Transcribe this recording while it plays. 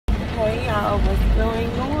y'all. What's going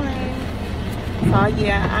on? So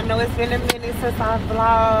yeah, I know it's been a minute since I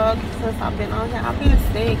vlogged, since I've been on here. I've been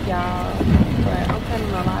sick, y'all, but I'm feeling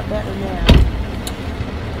a lot better now.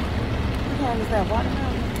 What kind is that,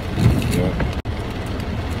 watermelon? Yeah.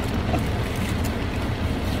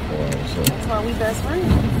 That's why we best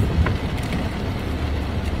friends.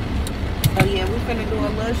 So yeah, we're gonna do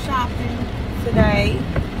a little shopping today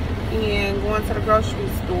and going to the grocery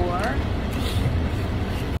store.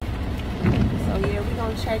 So yeah, we're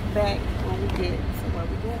gonna check back when we get to where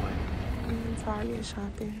we're going. Target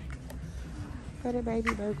shopping for the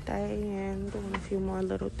baby birthday and doing a few more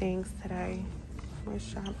little things today. We're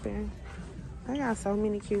shopping. I got so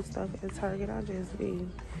many cute stuff at Target. I just be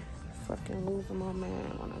fucking losing my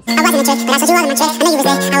man when I wasn't a chick, but I saw you all in my check. I know you was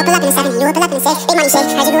there. I would pull up in a 7, you would pull up in a 6. Big money shake,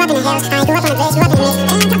 as you grew up in the hills. I grew up on a bridge, grew up in the mix.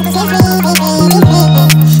 And comfortable, feel free, be free, be free, be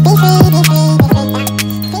free, be free, be free, be free, be free.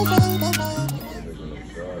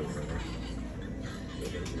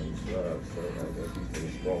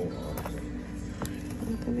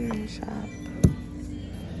 Shop.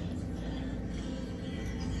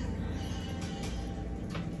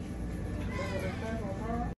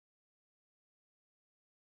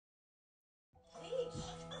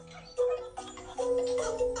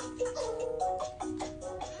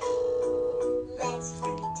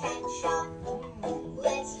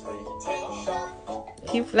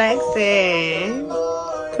 Keep flexing.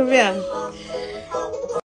 Come here.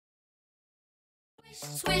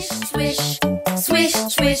 Swish, swish, swish,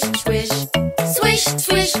 swish, swish, swish,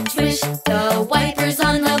 swish, swish. The wipers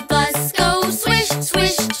on the bus go swish,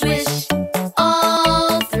 swish, swish,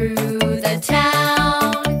 all through the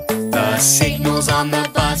town. The signals on the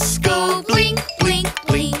bus go blink, blink,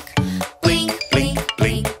 blink, blink, blink,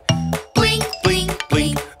 blink, blink, blink,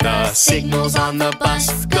 blink. The signals on the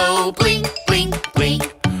bus go blink, blink,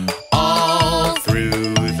 blink, all through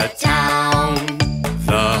the town.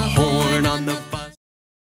 The horn on the bus.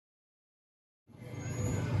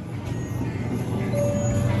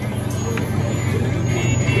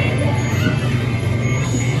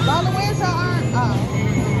 Lola, where's your arm? Oh.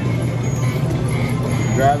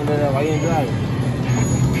 Driving it up, why you ain't driving?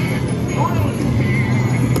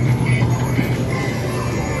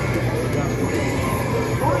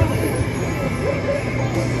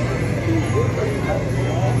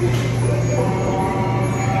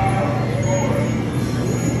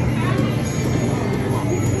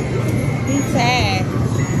 He's sad.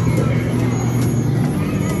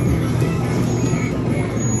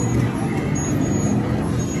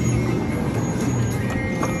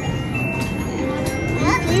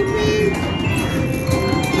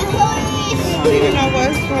 You know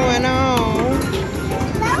what's going on.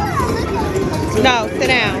 No, sit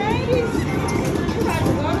down.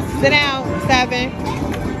 Sit down, 7.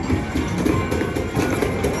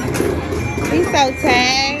 He's so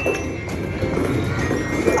tired.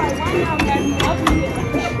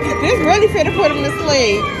 This really finna put him to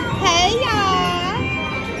sleep. Hey, y'all.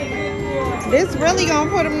 This really gonna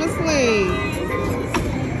put him to sleep.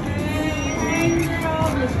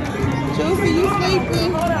 Juicy, you sleepy?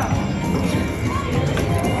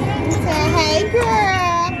 Hey girl,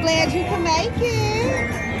 I'm glad you can make it.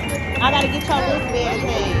 I gotta get your wristband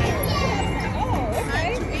made.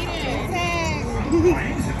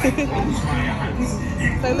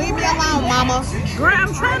 So leave me alone, mama. Girl,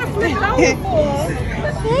 I'm trying to flip it over for her.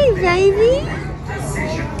 Hey baby.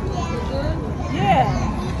 Yeah.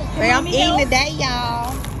 Say I'm eating today,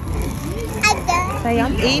 y'all. Say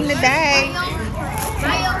I'm eating today.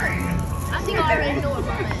 I think I already know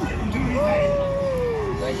about it.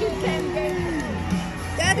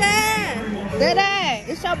 Dada! Dada!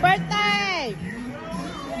 It's your birthday!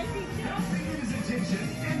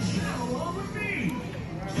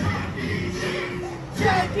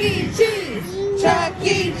 Chuck E. Cheese. Chuck E.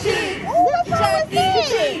 Cheese! Chuck E.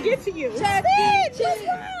 Cheese! Get to you. Chuck E. Cheese!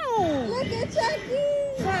 Look at Chuck E.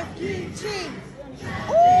 Chuck E. Cheese!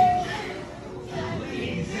 Ooh! Chuck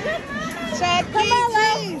E.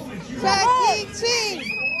 Cheese! Chuck E. Cheese!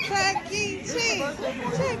 Chuck E. Cheese!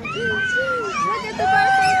 Chuck E. Cheese! Look at the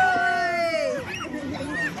birthday boy!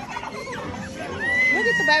 Look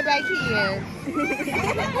at the baby kids.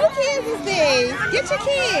 Who kids is this? Get your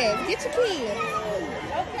kids. Get your kids.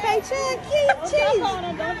 Say Chuck E. Cheese.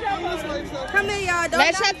 Come here, y'all.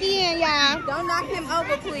 Let Chuck E. in, y'all. Don't knock him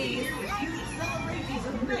over, please.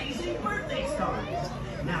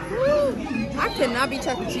 I cannot be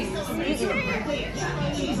Chuck E. Cheese.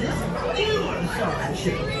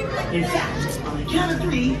 In fact, on the count of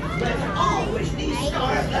 3, always these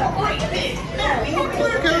stars are great big.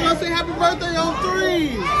 Can I say happy birthday on 3?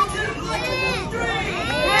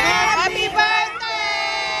 Happy birthday!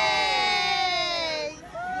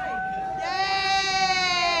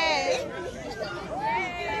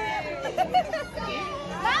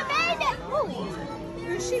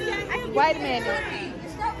 Wait a minute. Happy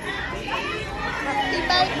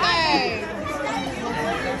birthday.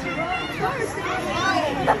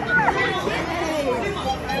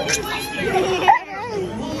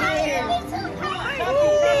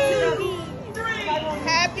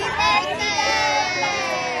 Happy birthday.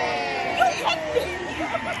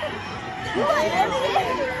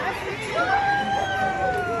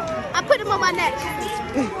 I put him on my neck.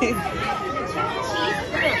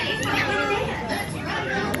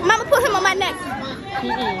 Mama, put him on my neck.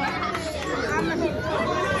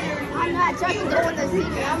 I'm not trying to go in the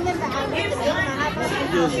secret. I'm never out of the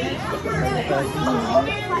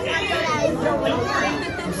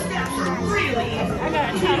I got a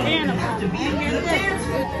Havana.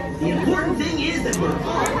 The important thing is that we're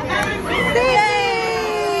all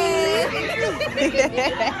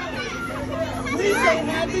We say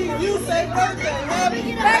happy, you say birthday. Happy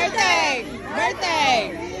Birthday. Birthday.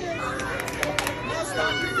 Now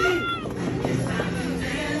stop your feet.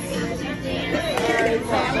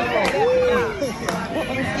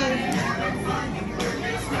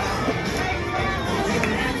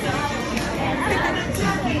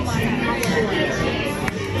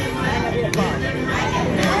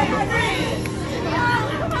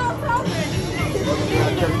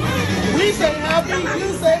 We say happy,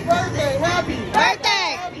 you say birthday. Happy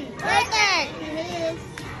Birthday. Birthday.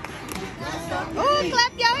 Ooh,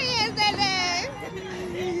 clap your hands, Dada.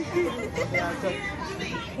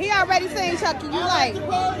 He already sang Chucky. You like?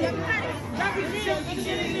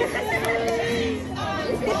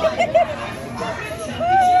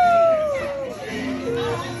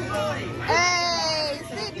 Hey,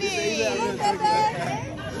 Sydney.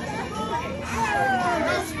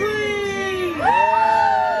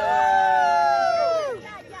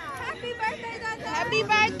 Happy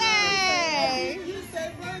birthday! You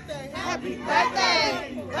say birthday. Happy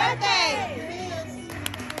birthday! Birthday!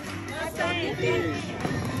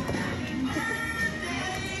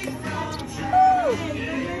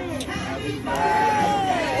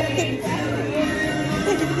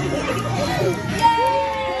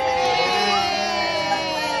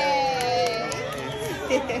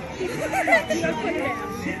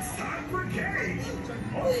 It's time for cake.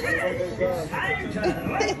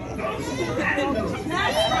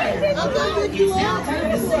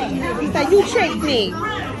 He said, you tricked me.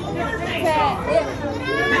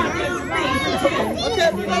 Okay,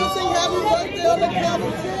 we're gonna sing happy birthday on the count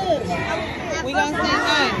of 10. We gonna sing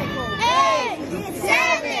one. 8,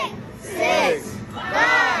 7, 6,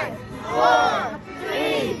 5, 4,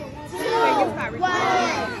 3, 2, 1.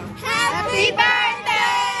 Happy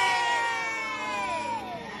birthday!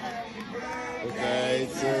 Birthday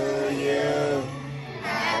to you.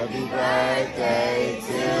 Happy birthday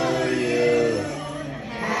to you.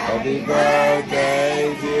 Happy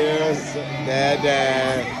birthday, dear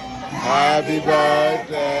Dada. Happy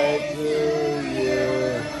birthday to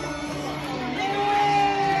you.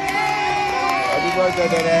 Happy birthday,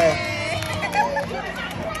 Dada.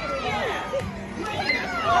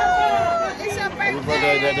 Happy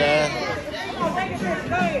birthday, Dada.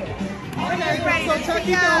 Okay, so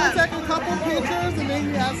Chucky's gonna take a couple pictures and then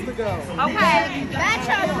he has to go. Okay. Bad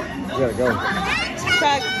Chuck. You gotta go.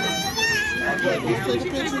 Chuck. Take a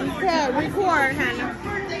picture. Yeah, record, honey.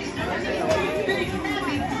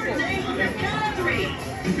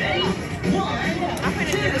 I'm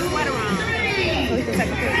gonna get a sweater on. So we can take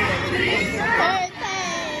a picture.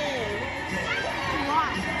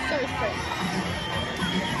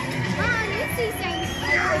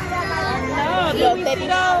 No, baby.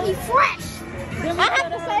 He's fresh. I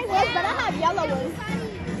have the same ones, but I have yellow ones.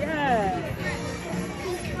 Yeah.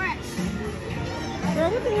 He's fresh. Girl,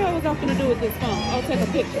 what the hell was I gonna do with this phone? I'll take a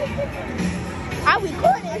picture. I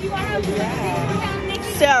recorded.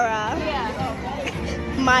 Sarah.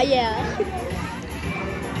 Maya.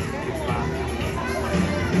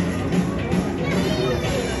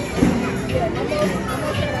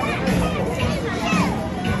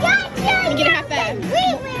 Let me get a high five.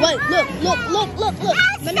 Wait, look. Let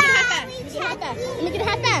me get a high five. Let me get a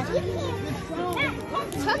high five.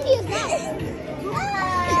 Chucky is not.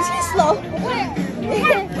 She's slow.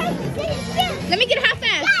 Let me get a high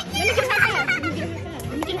five. Let me get a high five.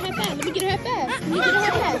 Let me get a high five. Let me get a high five. Let me get a high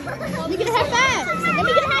five. Let me get a high five. Let me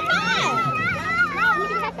get a high five. Let me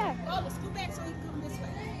get a high five. Scoot back so we can come this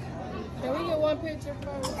way. Can we get one picture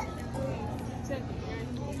first?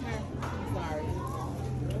 Sorry.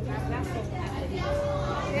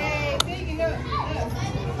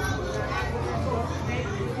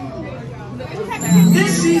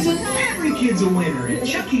 This season, every kid's a winner at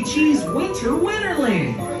Chuck E. Cheese Winter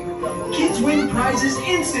Winterland. Kids win prizes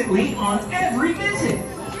instantly on every visit.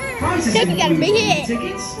 Prizes Cookie got a big head.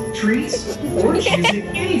 tickets, treats, or choosing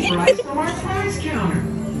any prize from our prize counter.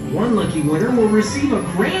 One lucky winner will receive a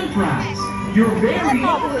grand prize, your very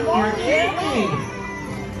own arcade game.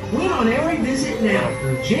 Win on every visit now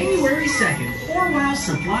through January 2nd or while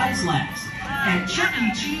supplies last at Chuck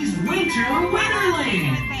E. Cheese Winter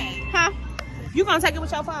Wonderland. Huh? You gonna take it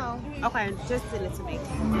with your phone? Okay, just send it to me.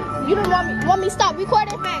 You don't want me to stop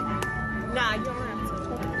recording? Nah, you don't have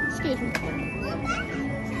to. Excuse me.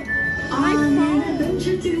 On an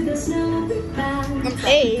adventure through the snow we found.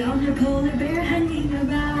 Hey. We found a polar bear hanging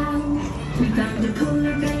around. We found a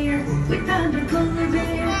polar bear. We found a polar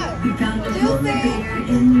bear. We found a polar bear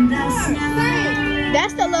in the snow.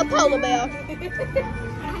 That's the little polar bear.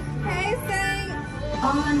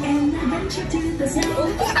 On an adventure through the snow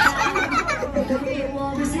we found. The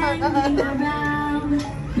walrus hanging around.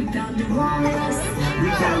 We found a walrus. We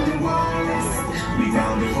found a walrus. We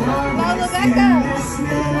found a walrus in the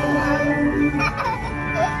snow.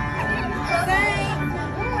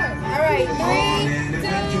 Alright, 3,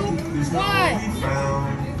 2, 1.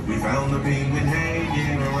 We found the penguin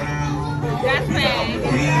hanging around. That's me. We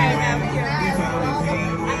found a penguin. We found a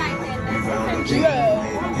penguin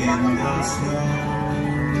in the snow.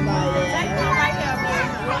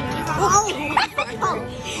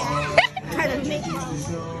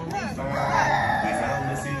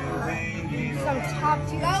 Some top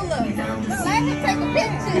Lola. Let me take a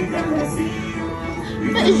picture.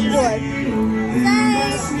 Finish one.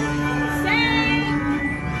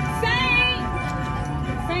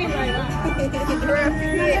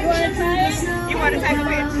 You wanna take a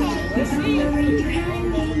picture?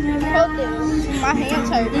 Hold this. My hands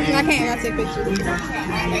hurt. I can't take pictures.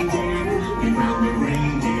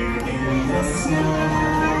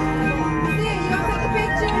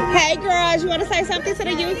 Hey girls, you wanna say something to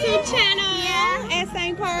the YouTube channel? Yeah. And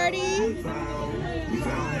sing party?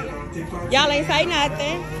 Y'all ain't say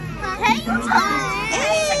nothing. Hey,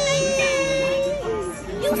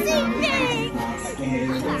 you see things.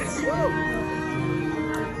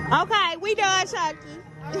 Okay, we done, Chucky.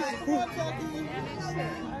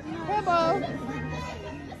 Hey, Bo.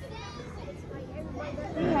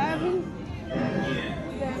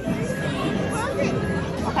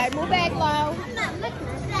 Okay, move back, low.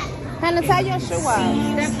 Hannah, tie your shoe off.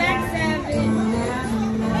 Step back, Savage.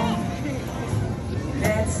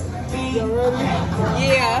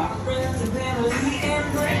 Yeah.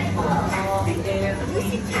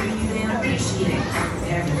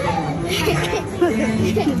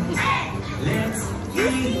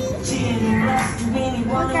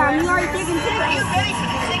 Look out, you already taking pictures.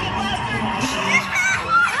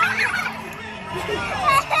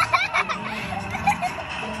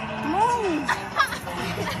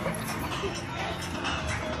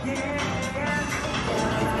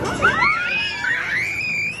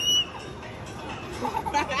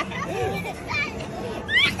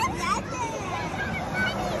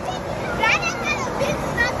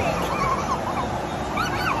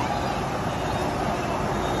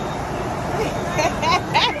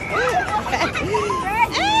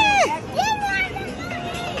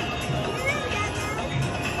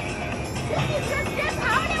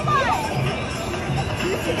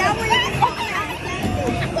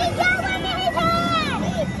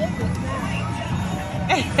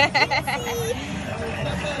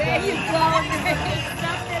 There you go.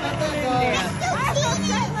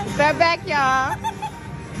 Step back, y'all.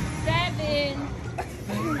 7.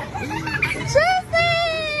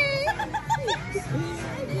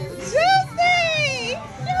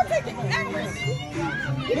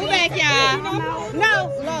 Move back, y'all. No,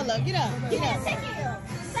 Lola, get up. Get up.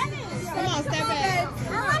 Come on, step back.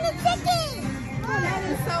 I want a ticket. Oh, that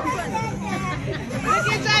is so funny. Look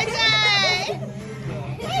at JJ.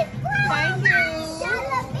 Thank you.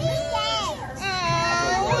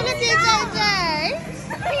 Oh, look at JJ.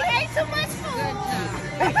 He ate too much food.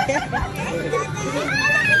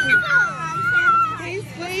 He's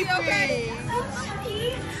sleeping.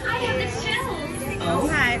 I have the chills.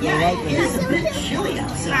 Okay. Yeah, it is a bit chilly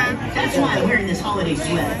outside. That's why I'm wearing this holiday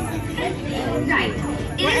sweater. Right.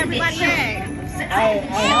 Where everybody at? So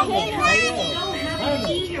happy to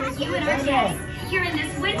be here with you at our desk. Here in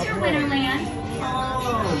this winter wonderland.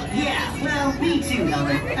 Oh, yeah. Well, me too,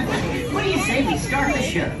 Ellen. What do you say we start the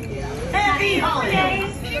show? Happy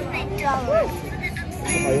holidays!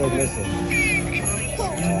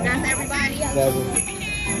 That's everybody.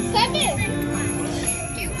 7.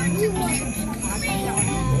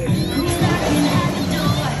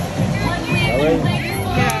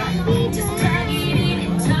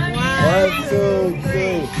 One, two,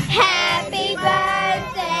 three. Happy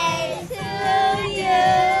birthday to you.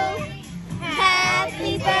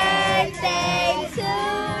 Happy birthday.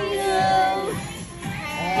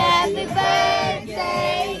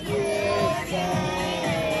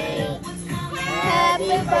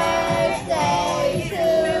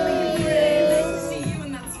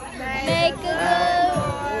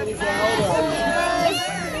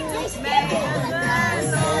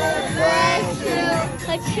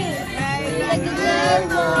 a shoe. Like a good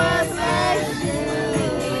boy, bless you.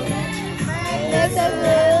 Like a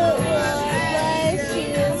good boy, bless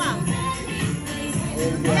you. Come on.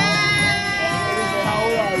 How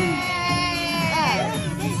old are you?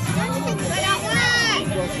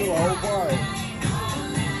 Go through a whole bar.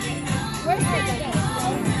 Where's that?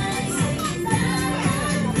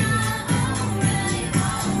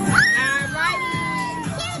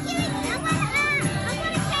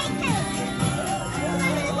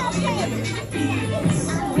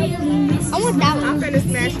 I want that one. I'm finna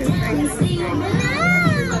smash his face.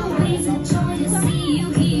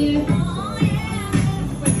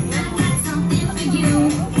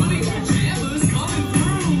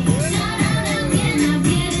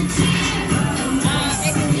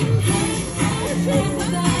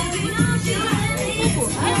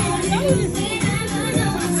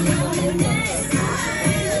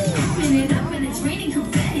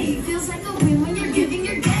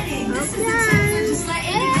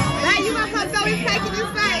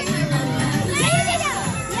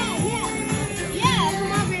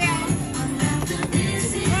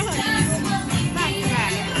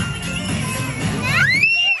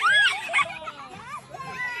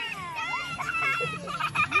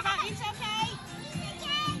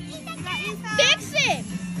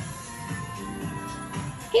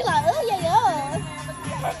 He like, oh yeah, yeah.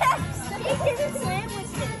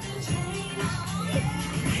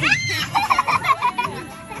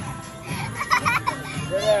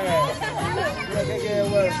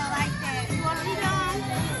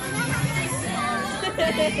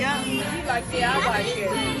 Yeah, I like it.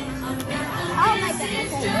 I don't like that.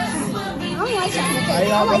 I don't like chocolate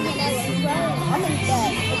cake. I like vanilla. I'm gonna eat that.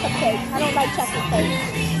 It's a cake. I don't like chocolate cake.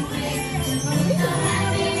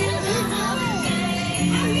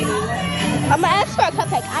 I'm gonna ask for a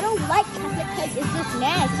cupcake. I don't like chocolate cake. It's just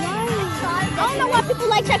nasty. I don't know why people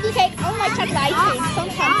like chocolate cake. I don't like chocolate ice cream.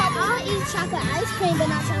 Sometimes I'll eat chocolate ice cream, but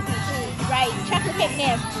not chocolate cake. Right. Chocolate cake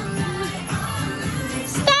nasty.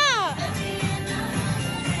 Stop!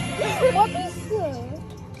 What is this?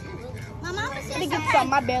 My mama said to get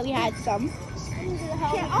some. I barely had some.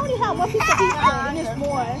 I only have one piece of pizza, and there's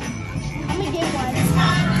more. I'm gonna get one.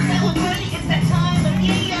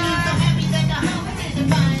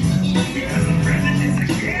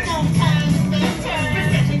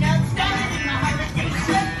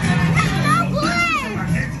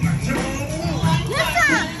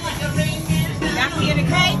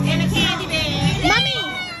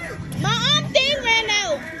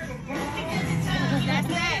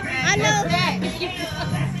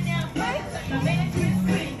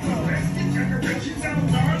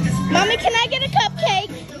 Mommy, can I get a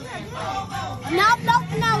cupcake? Nope, no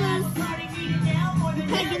vanillas. You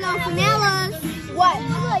can't get no vanillas. What?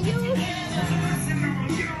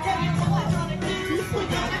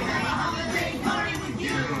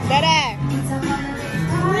 Dada.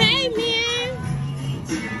 Hey, man.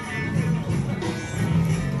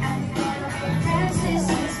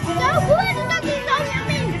 So good. It's not so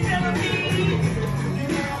yummy.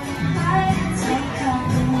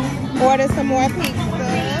 Order some more pizza.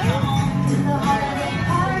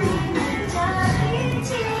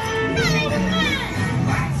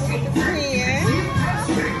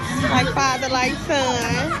 Like father, like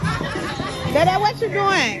son. Dada, what you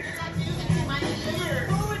doing?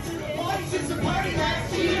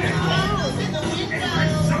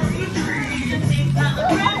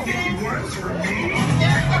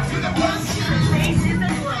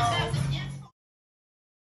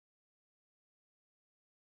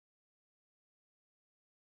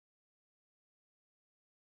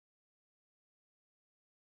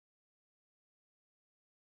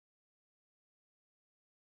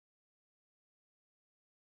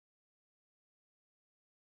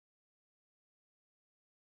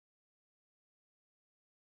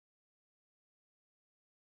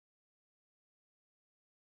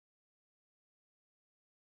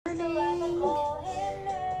 Good morning.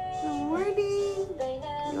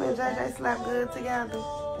 You and JJ slept good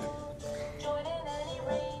together.